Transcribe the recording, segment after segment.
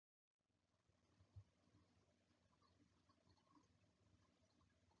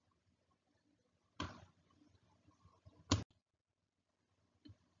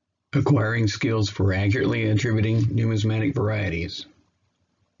Acquiring skills for accurately attributing numismatic varieties.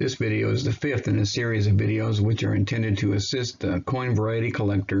 This video is the fifth in a series of videos which are intended to assist the coin variety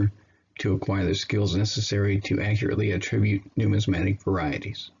collector to acquire the skills necessary to accurately attribute numismatic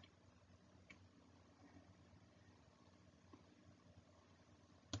varieties.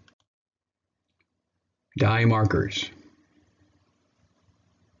 Die markers.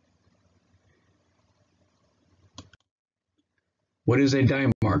 What is a die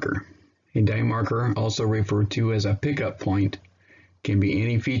marker? A die marker, also referred to as a pickup point, can be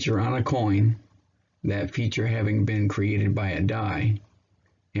any feature on a coin, that feature having been created by a die,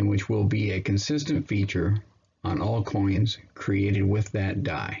 and which will be a consistent feature on all coins created with that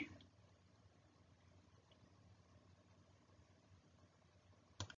die.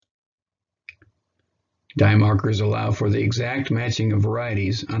 Die markers allow for the exact matching of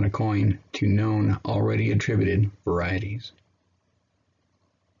varieties on a coin to known, already attributed varieties.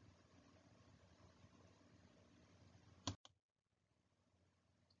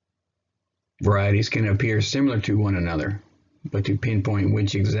 Varieties can appear similar to one another, but to pinpoint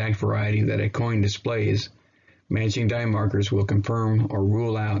which exact variety that a coin displays, matching die markers will confirm or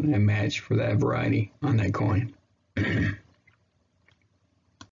rule out a match for that variety on that coin.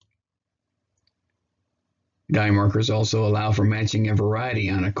 Die markers also allow for matching a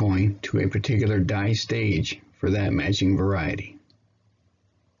variety on a coin to a particular die stage for that matching variety.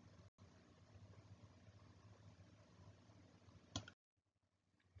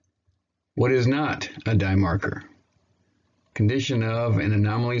 What is not a die marker? Condition of and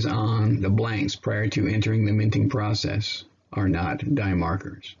anomalies on the blanks prior to entering the minting process are not die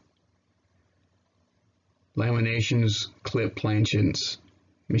markers. Laminations, clip planchets,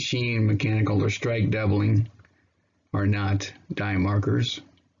 machine, mechanical, or strike doubling are not die markers.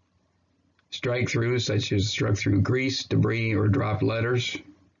 Strike-throughs, such as struck through grease, debris, or dropped letters,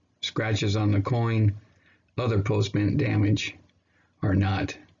 scratches on the coin, other post-mint damage are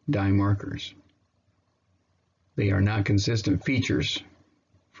not die markers. They are not consistent features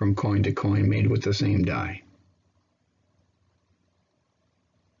from coin to coin made with the same die.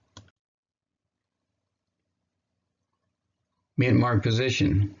 Mint mark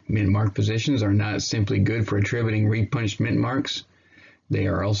position. Mint mark positions are not simply good for attributing repunched mint marks. They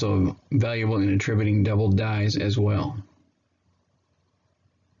are also valuable in attributing double dies as well.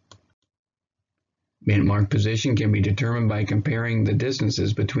 Mint mark position can be determined by comparing the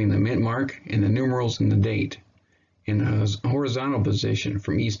distances between the mint mark and the numerals in the date in a horizontal position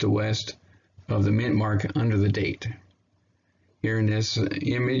from east to west of the mint mark under the date. Here in this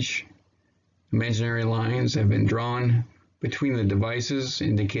image, imaginary lines have been drawn between the devices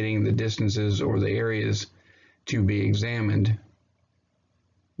indicating the distances or the areas to be examined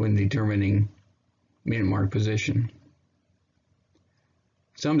when determining mint mark position.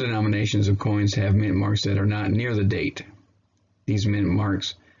 Some denominations of coins have mint marks that are not near the date. These mint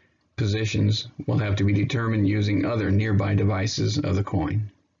marks positions will have to be determined using other nearby devices of the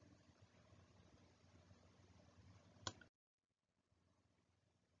coin.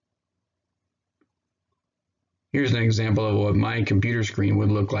 Here's an example of what my computer screen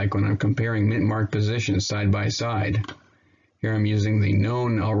would look like when I'm comparing mint mark positions side by side. Here I'm using the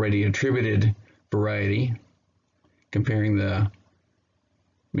known already attributed variety, comparing the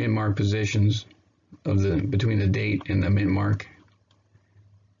mint mark positions of between the date and the mint mark.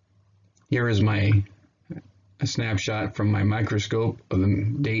 Here is a snapshot from my microscope of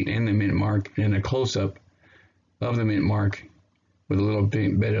the date and the mint mark, and a close-up of the mint mark with a little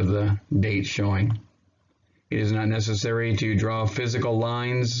bit of the date showing. It is not necessary to draw physical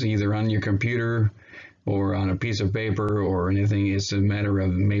lines either on your computer or on a piece of paper or anything. It's a matter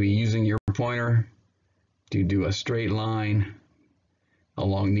of maybe using your pointer to do a straight line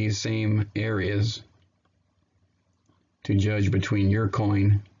along these same areas to judge between your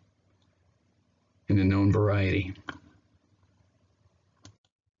coin and the known variety.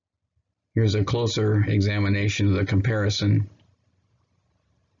 Here's a closer examination of the comparison.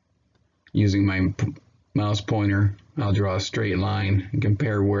 Using my mouse pointer, I'll draw a straight line and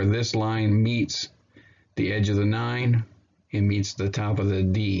compare where this line meets the edge of the 9 and meets the top of the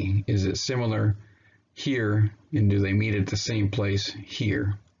D. Is it similar here, and do they meet at the same place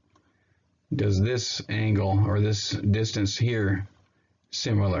here? Does this angle or this distance here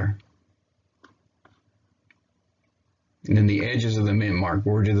similar? And then the edges of the mint mark,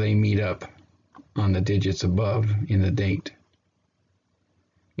 where do they meet up on the digits above in the date?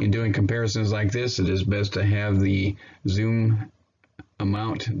 In doing comparisons like this, it is best to have the zoom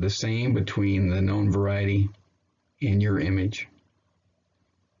amount the same between the known variety and your image.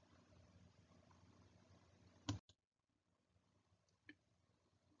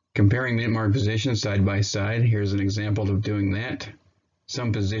 Comparing mint mark positions side by side, here's an example of doing that.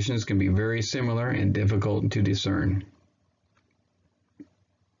 Some positions can be very similar and difficult to discern.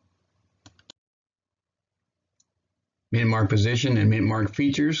 Mint mark position and mint mark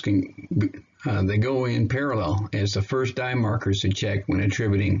features they go in parallel as the first die markers to check when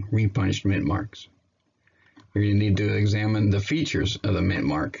attributing repunched mint marks. Here you need to examine the features of the mint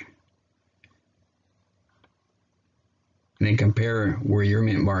mark and then compare where your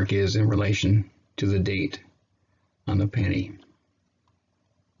mint mark is in relation to the date on the penny.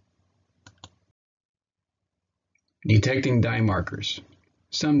 Detecting die markers.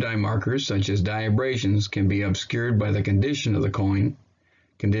 Some die markers, such as die abrasions, can be obscured by the condition of the coin,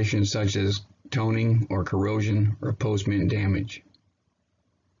 conditions such as toning or corrosion or post-mint damage.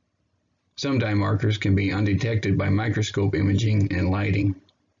 Some die markers can be undetected by microscope imaging and lighting.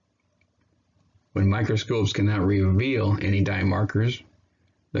 When microscopes cannot reveal any die markers,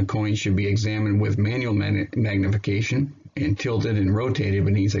 the coin should be examined with manual magnification and tilted and rotated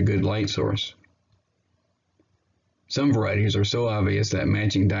beneath a good light source. Some varieties are so obvious that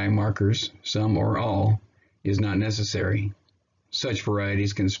matching die markers, some or all, is not necessary. Such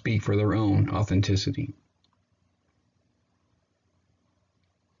varieties can speak for their own authenticity.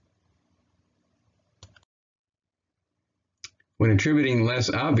 When attributing less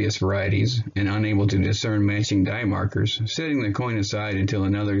obvious varieties and unable to discern matching die markers, setting the coin aside until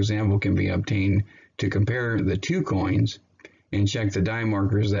another example can be obtained to compare the two coins and check the die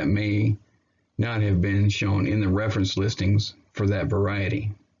markers that may not have been shown in the reference listings for that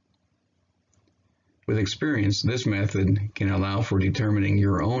variety. With experience, this method can allow for determining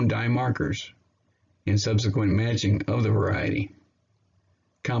your own die markers and subsequent matching of the variety.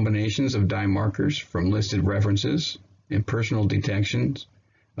 Combinations of die markers from listed references and personal detections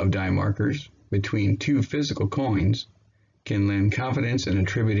of die markers between two physical coins can lend confidence in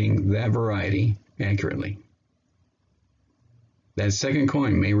attributing that variety accurately. That second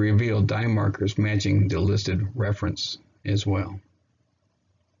coin may reveal die markers matching the listed reference as well.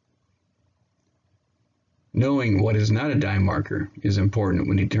 Knowing what is not a die marker is important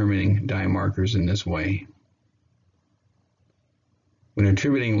when determining die markers in this way. When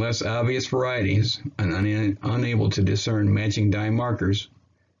attributing less obvious varieties and unable to discern matching die markers,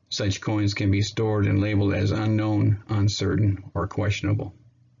 such coins can be stored and labeled as unknown, uncertain, or questionable.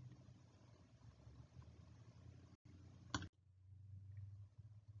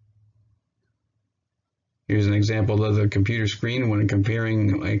 Here's an example of the computer screen when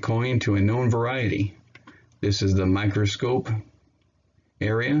comparing a coin to a known variety. This is the microscope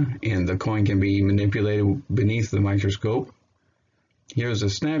area, and the coin can be manipulated beneath the microscope. Here's a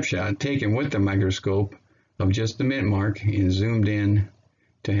snapshot taken with the microscope of just the mint mark and zoomed in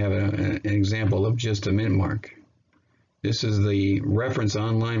to have an example of just a mint mark. This is the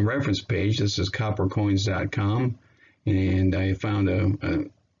online reference page. This is coppercoins.com, and I found a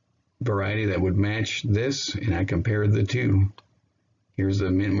variety that would match this, and I compared the two. Here's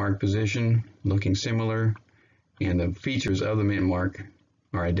the mint mark position looking similar, and the features of the mint mark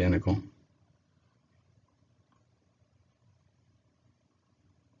are identical.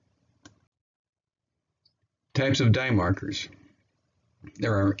 Types of die markers.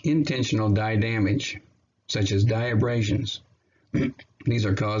 There are intentional die damage, such as die abrasions. These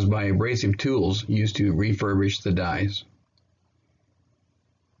are caused by abrasive tools used to refurbish the dies.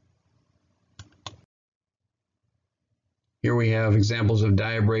 Here we have examples of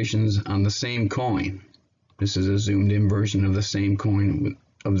die abrasions on the same coin. This is a zoomed in version of the same coin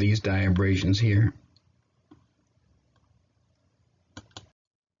of these die abrasions here.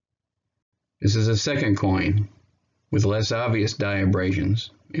 This is a second coin with less obvious die abrasions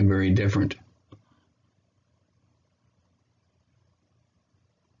and very different.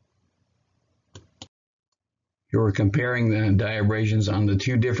 Here we're comparing the die abrasions on the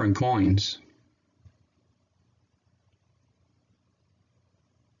two different coins.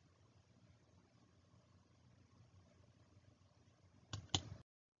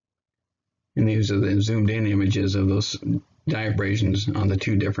 And these are the zoomed in images of those die abrasions on the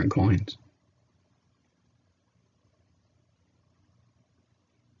two different coins.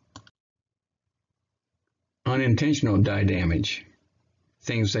 Unintentional die damage.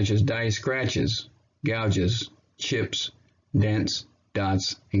 Things such as die scratches, gouges, chips, dents,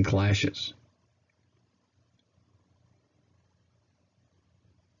 dots, and clashes.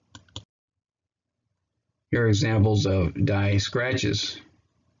 Here are examples of die scratches,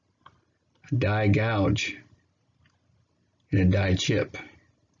 a die gouge, and a die chip.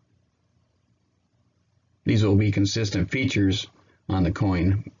 These will be consistent features on the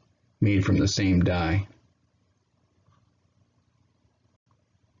coin made from the same die.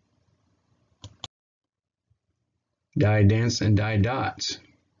 dye dents and dye dots.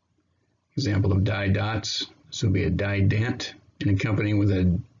 Example of dye dots, this would be a dye dent and accompanying with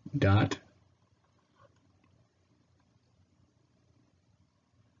a dot.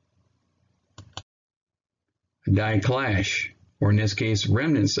 A dye clash, or in this case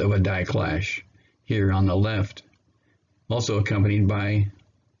remnants of a dye clash, here on the left, also accompanied by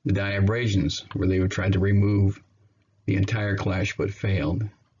the dye abrasions, where they would try to remove the entire clash but failed.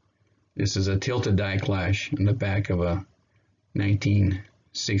 This is a tilted dye clash in the back of a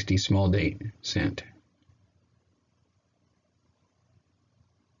 1960 small date cent.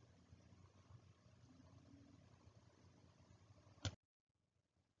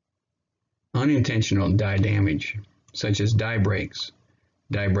 Unintentional dye damage, such as dye breaks.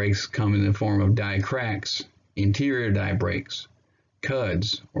 Dye breaks come in the form of dye cracks, interior dye breaks,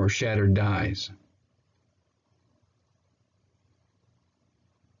 cuds, or shattered dyes.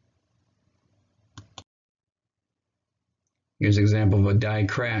 Here's an example of a dye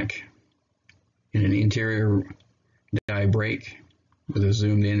crack in an interior dye break with a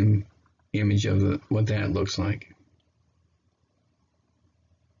zoomed in image of what that looks like.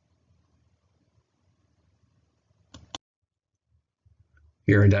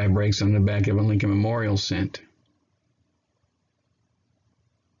 Here are dye breaks on the back of a Lincoln Memorial cent.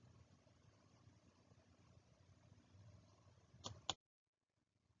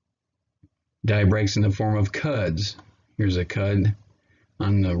 Dye breaks in the form of cuds. Here's a cud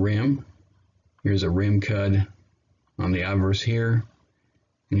on the rim. Here's a rim cud on the obverse here.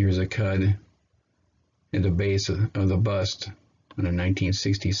 And here's a cud at the base of the bust on a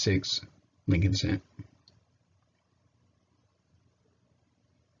 1966 Lincoln cent.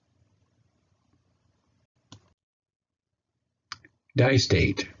 Dye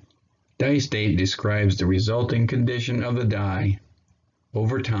state. Dye state describes the resulting condition of the dye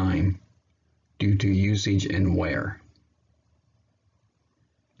over time due to usage and wear.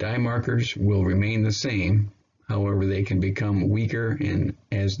 Dye markers will remain the same, however they can become weaker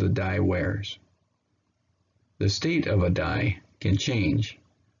as the dye wears. The state of a dye can change,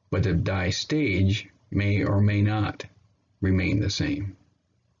 but the dye stage may or may not remain the same.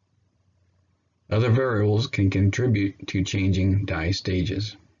 Other variables can contribute to changing dye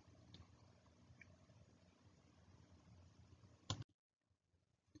stages.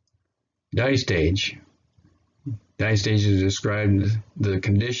 Dye stage. Dye stages describe the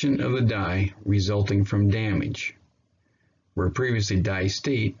condition of the dye resulting from damage, where previously dye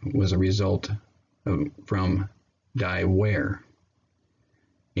state was a result from dye wear.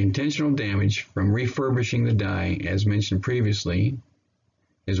 Intentional damage from refurbishing the dye, as mentioned previously,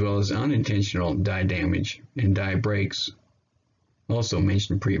 as well as unintentional dye damage and dye breaks, also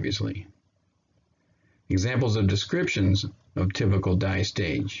mentioned previously. Examples of descriptions of typical dye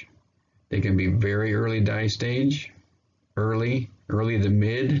stage. They can be very early dye stage, early to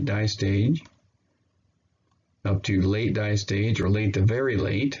mid dye stage, up to late dye stage or late to very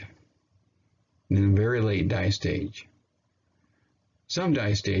late, and then very late dye stage. Some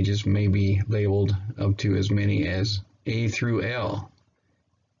dye stages may be labeled up to as many as A through L.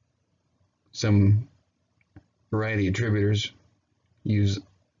 Some variety attributors use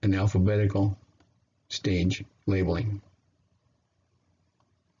an alphabetical stage labeling.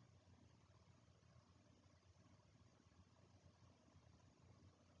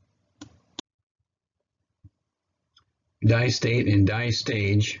 Dye state and dye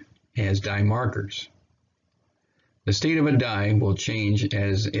stage as dye markers. The state of a dye will change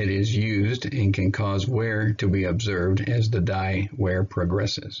as it is used and can cause wear to be observed as the dye wear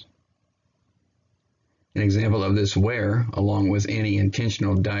progresses. An example of this wear, along with any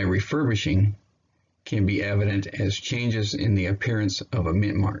intentional dye refurbishing, can be evident as changes in the appearance of a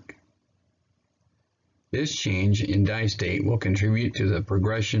mint mark. This change in dye state will contribute to the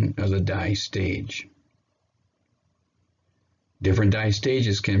progression of the dye stage. Different dye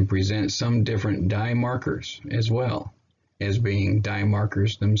stages can present some different dye markers as well as being dye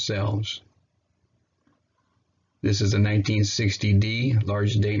markers themselves. This is a 1960D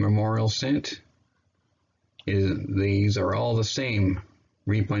large date memorial cent. These are all the same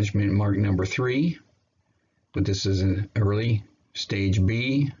repunch mint mark number 3, but this is an early stage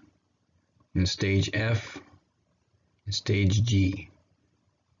B and stage F and stage G.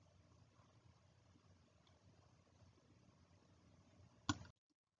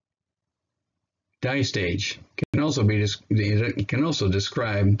 Dye stage can also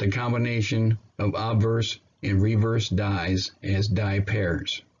describe the combination of obverse and reverse dyes as dye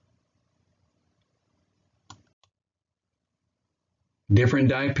pairs. Different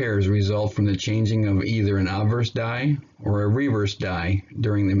dye pairs result from the changing of either an obverse dye or a reverse dye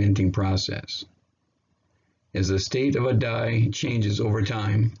during the minting process. As the state of a dye changes over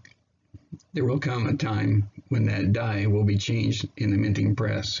time, there will come a time when that dye will be changed in the minting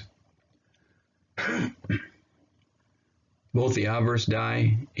press. Both the obverse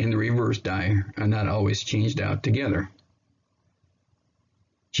dye and the reverse dye are not always changed out together.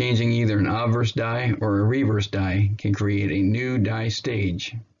 Changing either an obverse dye or a reverse dye can create a new dye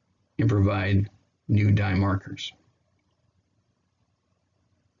stage and provide new dye markers.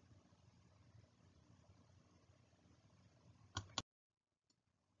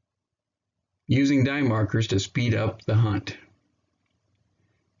 Using dye markers to speed up the hunt.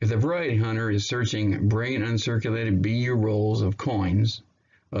 If the variety hunter is searching brain uncirculated BU rolls of coins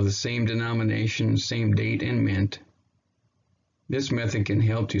of the same denomination, same date, and mint, this method can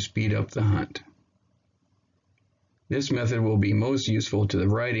help to speed up the hunt. This method will be most useful to the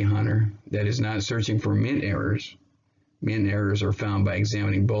variety hunter that is not searching for mint errors. Mint errors are found by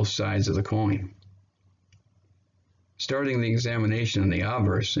examining both sides of the coin. Starting the examination on the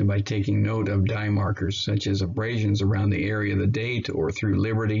obverse and by taking note of dye markers such as abrasions around the area of the date or through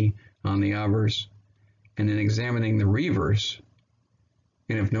Liberty on the obverse, and then examining the reverse,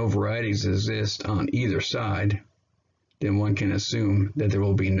 and if no varieties exist on either side, then one can assume that there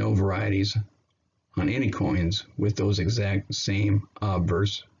will be no varieties on any coins with those exact same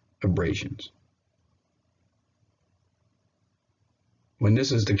obverse abrasions. When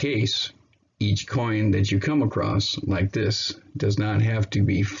this is the case, each coin that you come across like this does not have to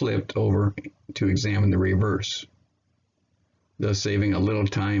be flipped over to examine the reverse, thus saving a little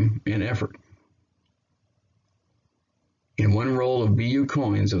time and effort. In one roll of BU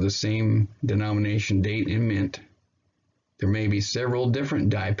coins of the same denomination, date, and mint, there may be several different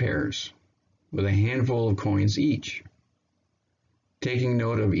die pairs with a handful of coins each. Taking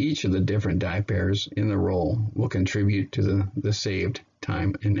note of each of the different die pairs in the roll will contribute to the saved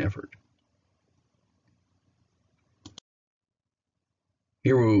time and effort.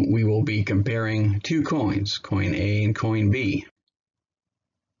 Here we will be comparing two coins, coin A and coin B.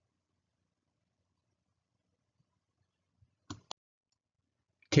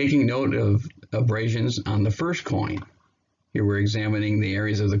 Taking note of abrasions on the first coin. Here we're examining the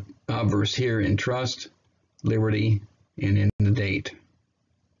areas of the obverse here in Trust, Liberty, and in the date.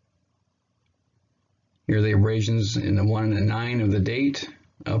 Here are the abrasions in the 1 and the 9 of the date.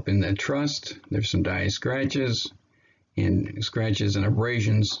 Up in the Trust, there's some die scratches and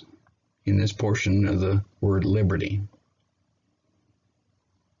abrasions in this portion of the word Liberty.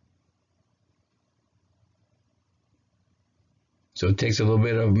 So it takes a little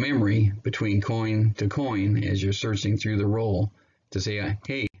bit of memory between coin to coin as you're searching through the roll to say,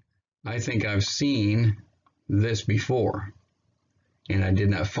 hey, I think I've seen this before, and I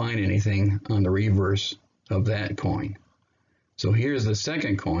did not find anything on the reverse of that coin. So here's the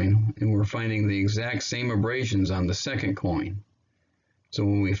second coin, and we're finding the exact same abrasions on the second coin. So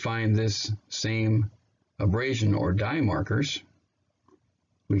when we find this same abrasion or die markers,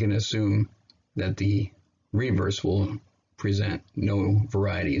 we can assume that the reverse will present no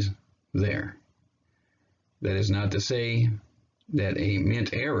varieties there. That is not to say that a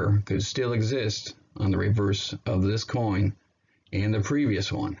mint error could still exist on the reverse of this coin and the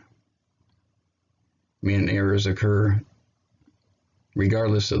previous one. Mint errors occur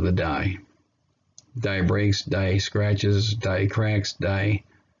regardless of the die. Die breaks, die scratches, die cracks, die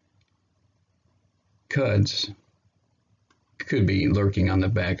cuts could be lurking on the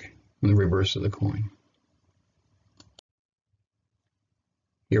back, on the reverse of the coin.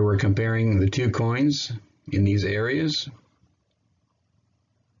 Here we're comparing the two coins in these areas.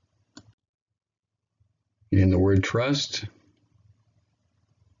 In the word trust,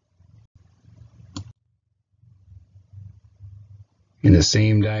 and the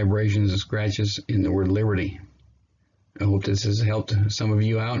same die abrasions and scratches in the word liberty. I hope this has helped some of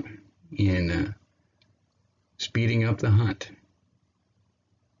you out in speeding up the hunt.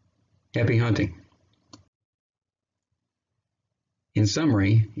 Happy hunting. In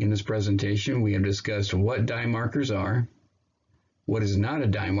summary, in this presentation, we have discussed what die markers are, what is not a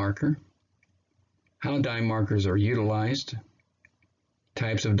die marker, how die markers are utilized,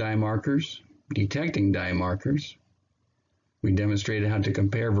 types of die markers, detecting die markers. We demonstrated how to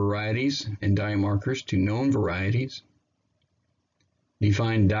compare varieties and die markers to known varieties,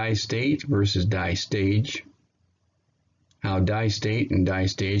 define die state versus die stage, how die state and die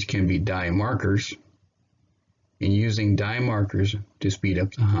stage can be die markers, and using die markers to speed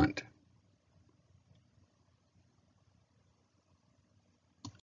up the hunt.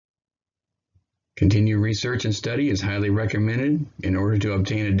 Continued research and study is highly recommended in order to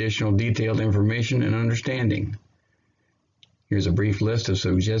obtain additional detailed information and understanding. Here's a brief list of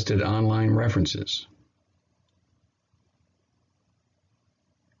suggested online references.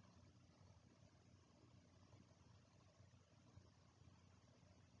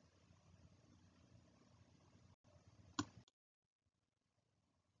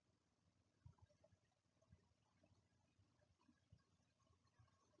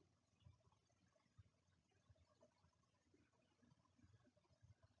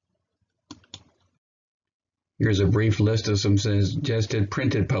 Here's a brief list of some suggested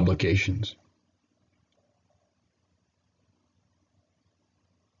printed publications.